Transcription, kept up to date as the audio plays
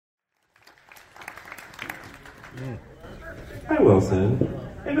Hi, Wilson.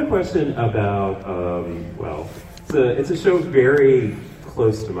 I have a question about, it's a show very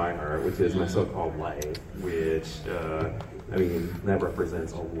close to my heart, which is My So-Called Life, which, that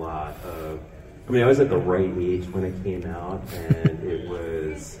represents a lot of, I was at the right age when it came out, and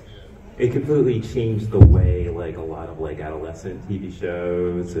it completely changed the way, like, a lot of, like, adolescent TV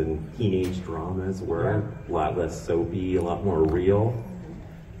shows and teenage dramas were a lot less soapy, a lot more real.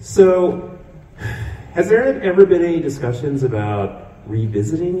 So, has there ever been any discussions about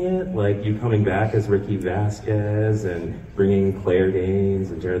revisiting it? Like you coming back as Ricky Vasquez and bringing Claire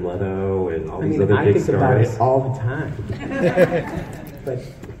Danes and Jared Leto and all these other big stars? I think about it all the time. But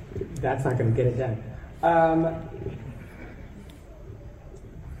that's not going to get it done.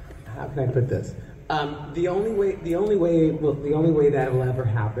 How can I put this? The only way that will ever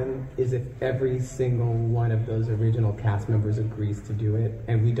happen is if every single one of those original cast members agrees to do it,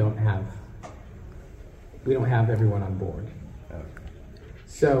 and we don't have everyone on board.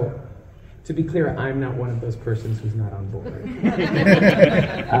 So, to be clear, I'm not one of those persons who's not on board.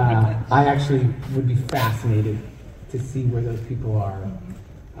 I actually would be fascinated to see where those people are.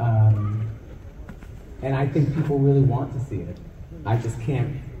 And I think people really want to see it. I just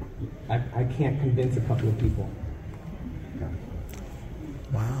can't, I can't convince a couple of people.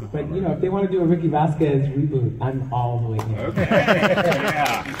 Wow. But, if they want to do a Ricky Vasquez reboot, I'm all the way in. Okay.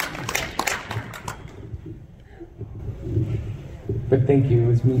 Yeah. But thank you.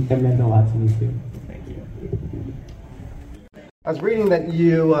 It meant a lot to me too. Thank you. I was reading that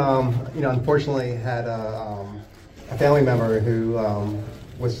you, unfortunately had a family member who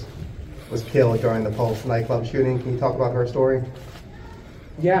was killed during the Pulse nightclub shooting. Can you talk about her story?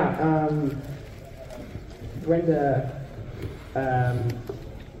 Yeah, Brenda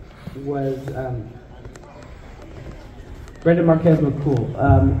was Brenda Marquez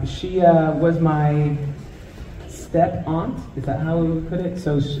McCool. She was my step aunt. Is that how we would put it?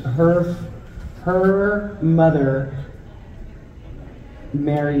 So her mother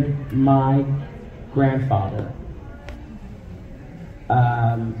married my grandfather,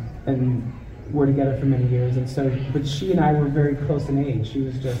 and were together for many years. And so, but she and I were very close in age. She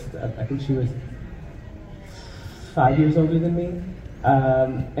was just, I think she was 5 years older than me.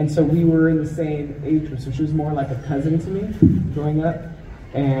 And so we were in the same age group. So she was more like a cousin to me growing up.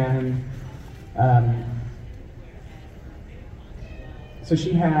 And so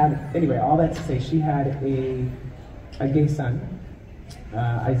she had, anyway, all that to say, she had a gay son,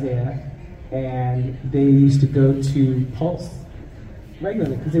 Isaiah, and they used to go to Pulse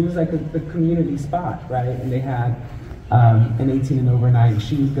regularly because it was like the community spot, right? And they had an 18 and over night, and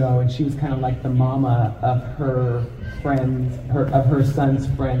she would go, and she was kind of like the mama of her friends, of her son's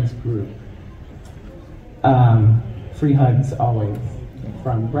friends group. Free hugs always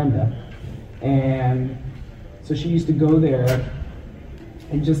from Brenda. And so she used to go there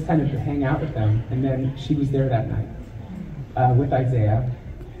and just kind of hang out with them. And then she was there that night with Isaiah.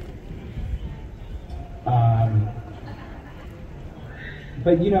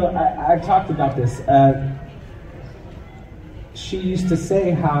 But I've talked about this. She used to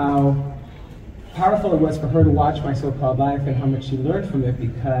say how powerful it was for her to watch My So-Called Life and how much she learned from it,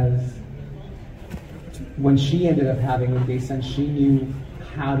 because when she ended up having a gay son, she knew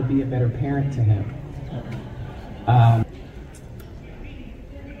how to be a better parent to him.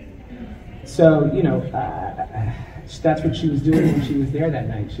 So, that's what she was doing when she was there that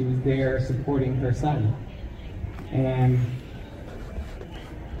night. She was there supporting her son. And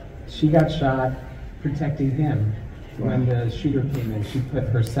she got shot protecting him. When the shooter came in, she put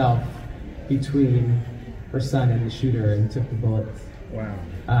herself between her son and the shooter and took the bullets. Wow.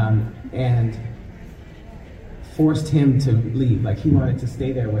 And forced him to leave. Like, he wanted to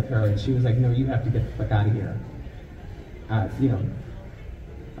stay there with her, and she was like, no, you have to get the fuck out of here.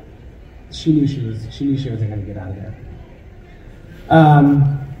 She knew she wasn't going to get out of there.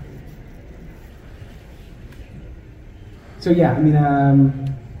 So yeah,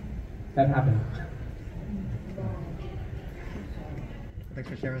 that happened. Thanks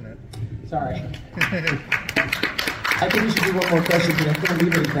for sharing that. Sorry. I think we should do one more question, but I couldn't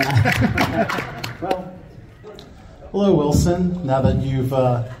leave it at that. Well, hello, Wilson. Now that you've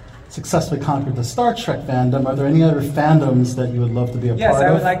successfully conquered the Star Trek fandom, are there any other fandoms that you would love to be a part of? Yes,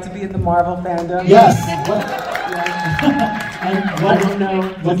 I would like to be in the Marvel fandom. Yes.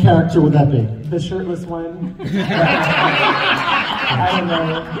 And what character would that be? The shirtless one. I don't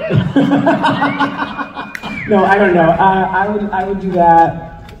know. No, I don't know. I would do that.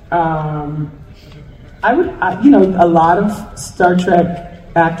 A lot of Star Trek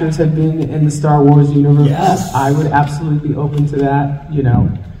actors have been in the Star Wars universe. Yes. I would absolutely be open to that.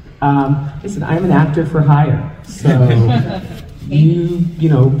 Listen, I'm an actor for hire, so you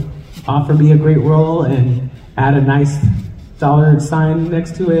know, offer me a great role and add a nice dollar sign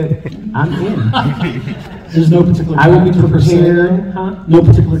next to it, I'm in. There's no particular I will be character per se, prepared, huh? No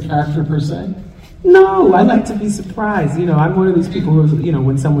particular character per se? No, I like to be surprised. You know, I'm one of these people who, you know,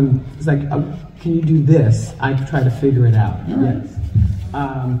 when someone is like, oh, can you do this? I try to figure it out. Yes.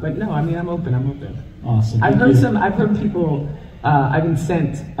 But no, I mean, I'm open. Awesome. I've heard people, I've been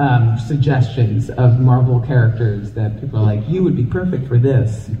sent suggestions of Marvel characters that people are like, you would be perfect for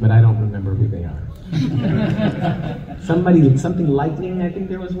this, but I don't remember who they are. Something lightning, I think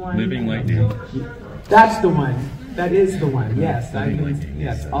there was one. Living Lightning. That's the one. That is the one, yes.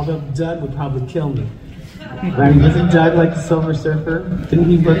 Yes, although Judd would probably kill me. Right? Wasn't Judd like the Silver Surfer? Didn't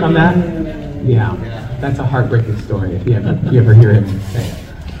he work on that? Yeah. That's a heartbreaking story if you ever hear him say it.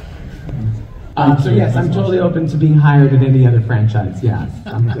 So yes, I'm totally open to being hired at any other franchise. Yes,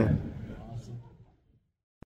 I'm good.